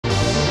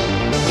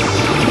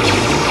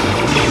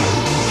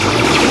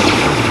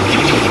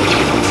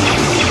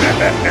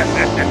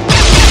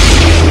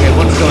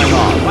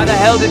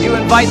hell did you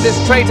invite this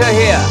traitor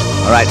here?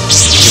 All right.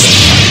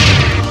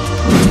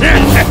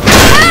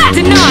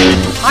 Denied!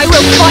 I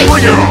will fight! Oh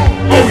yeah!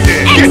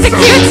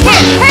 Execute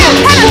him!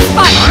 Cannon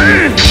spike!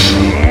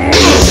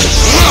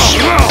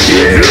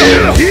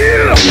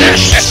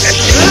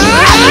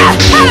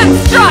 Cannon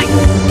strike!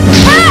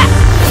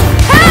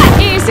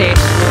 Easy!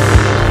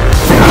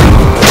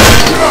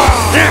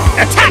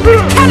 Attack!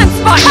 Cannon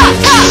spike!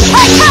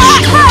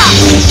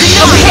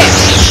 Over here!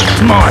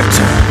 My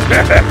turn.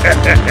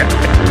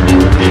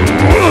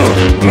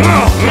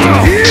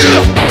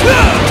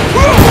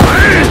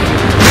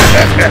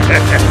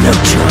 No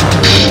trouble.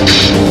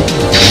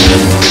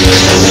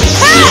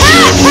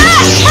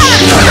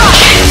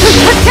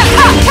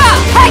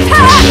 Take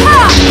this!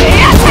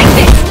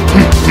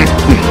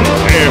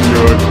 Damn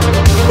good.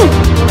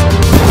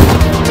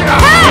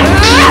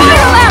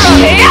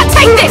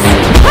 Take this!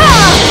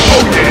 Oh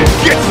yeah,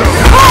 get some.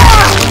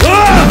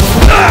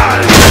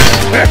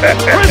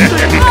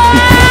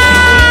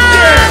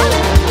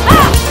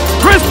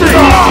 Kristen!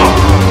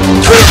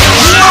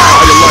 How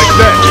you like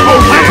that? Oh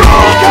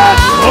yeah!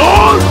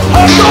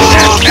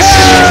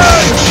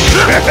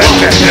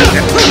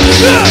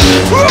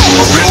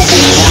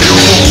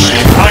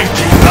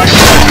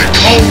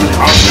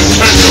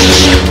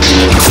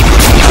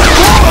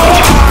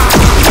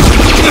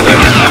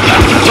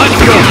 Let's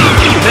go!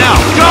 Now,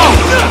 go!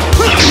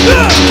 Get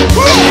some!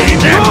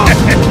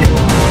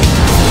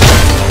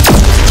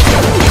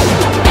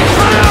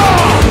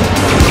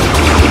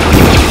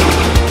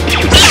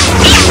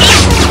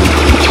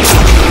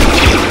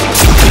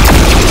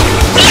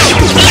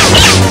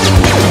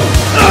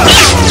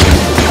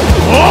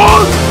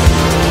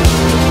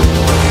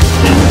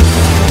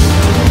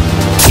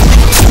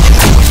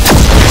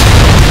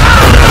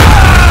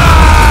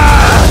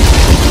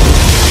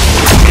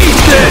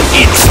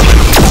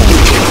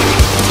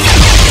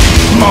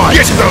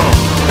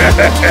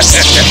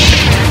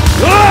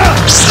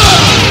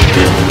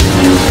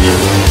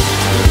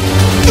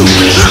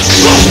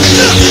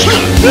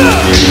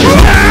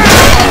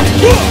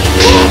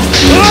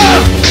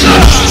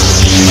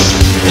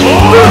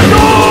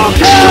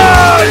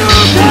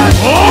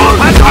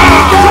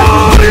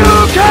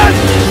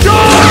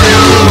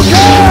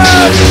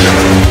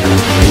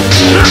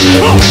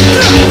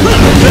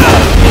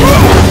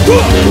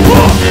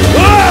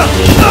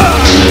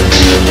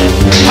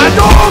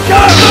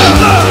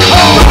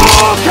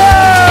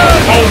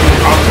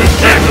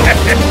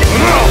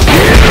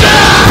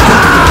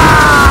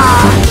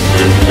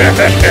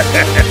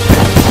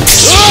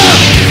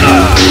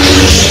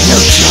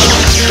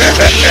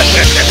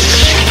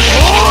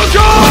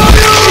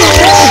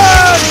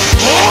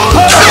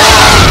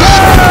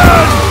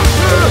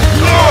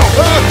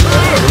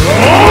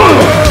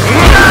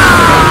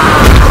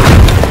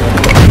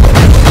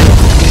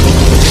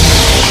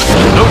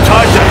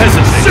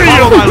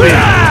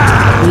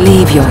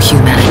 Leave your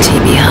humanity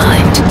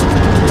behind.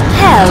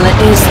 Hell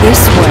is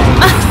this way.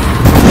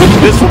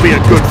 This will be a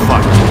good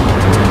fight.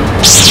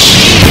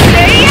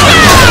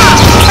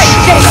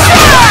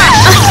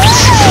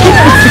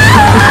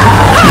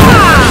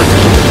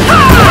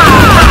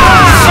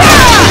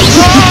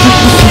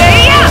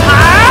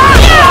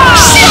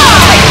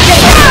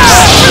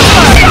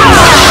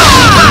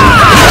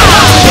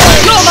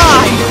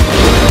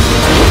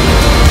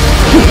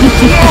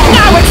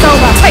 Now it's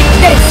over! Take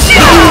this!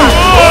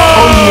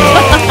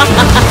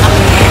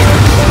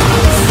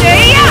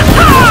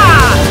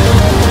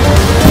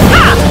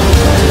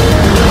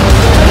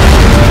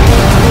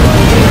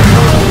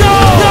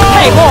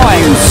 Hey, boy!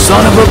 You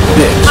son of a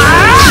bitch.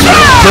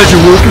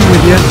 Pleasure working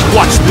with you.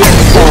 Watch this.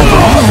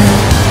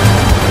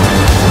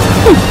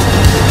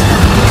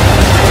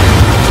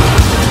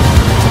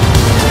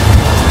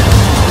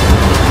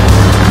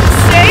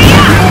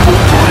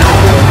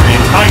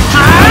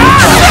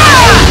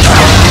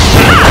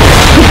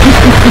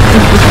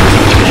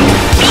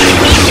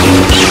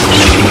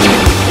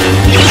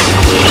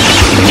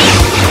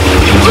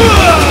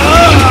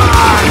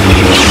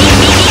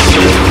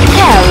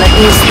 Hell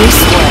is this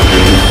way.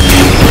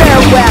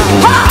 Farewell!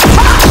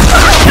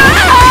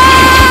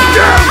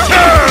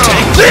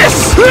 Take this!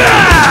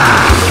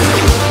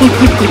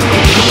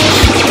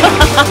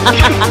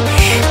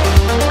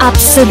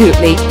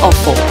 Absolutely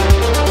awful.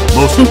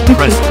 Most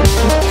impressive.